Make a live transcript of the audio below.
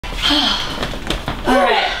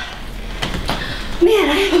Alright. Man,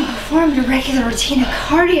 I haven't performed a regular routine of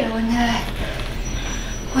cardio in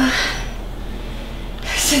well,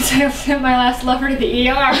 since I sent my last lover to the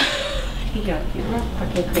ER. Yo, you are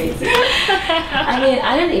fucking crazy. I mean,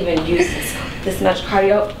 I don't even use this much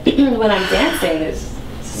cardio when I'm dancing. This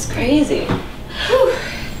is crazy.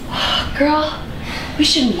 Girl, we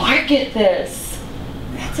should market this.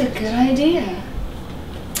 That's a good idea.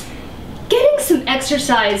 Getting some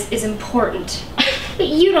exercise is important, but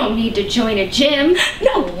you don't need to join a gym.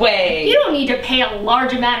 No way. You don't need to pay a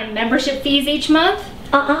large amount of membership fees each month.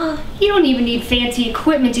 You don't even need fancy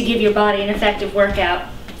equipment to give your body an effective workout.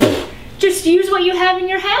 Just use what you have in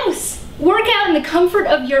your house. Work out in the comfort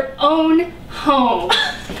of your own home.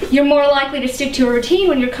 You're more likely to stick to a routine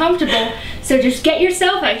when you're comfortable, so just get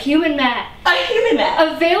yourself a human mat. A human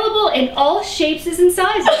mat? Available in all shapes and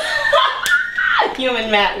sizes. A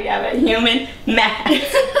human mat. We have a human mat.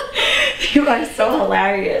 You are so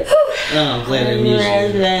hilarious. Oh, I'm glad I amused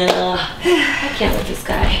you. I can't with this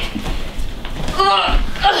guy.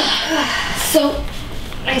 So,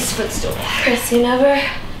 nice footstool. Chris, you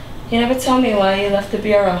never told me why you left the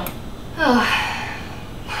bureau. Oh,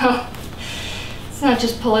 well, it's not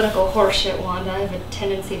just political horseshit, Wanda. I have a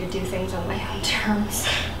tendency to do things on my own terms.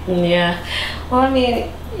 Yeah. Well, I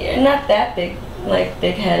mean, you're not that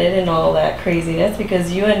big-headed and all that craziness,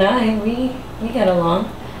 because you and I, we get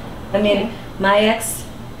along. I mean, my ex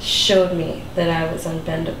showed me that I was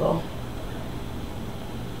unbendable.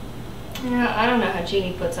 Yeah, I don't know how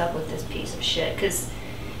Jeannie puts up with this piece of shit, because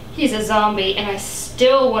he's a zombie, and I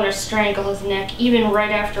still want to strangle his neck, even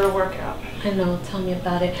right after a workout. I know, tell me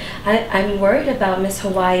about it. I'm worried about Miss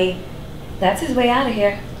Hawaii. That's his way out of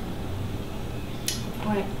here. Good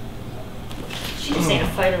point. She just ain't a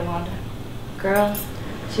fighter, Wanda. Girl,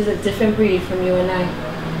 she's a different breed from you and I.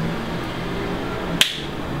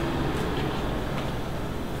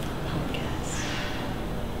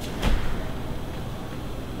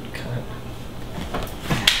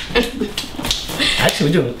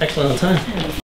 Actually, we're doing excellent on time.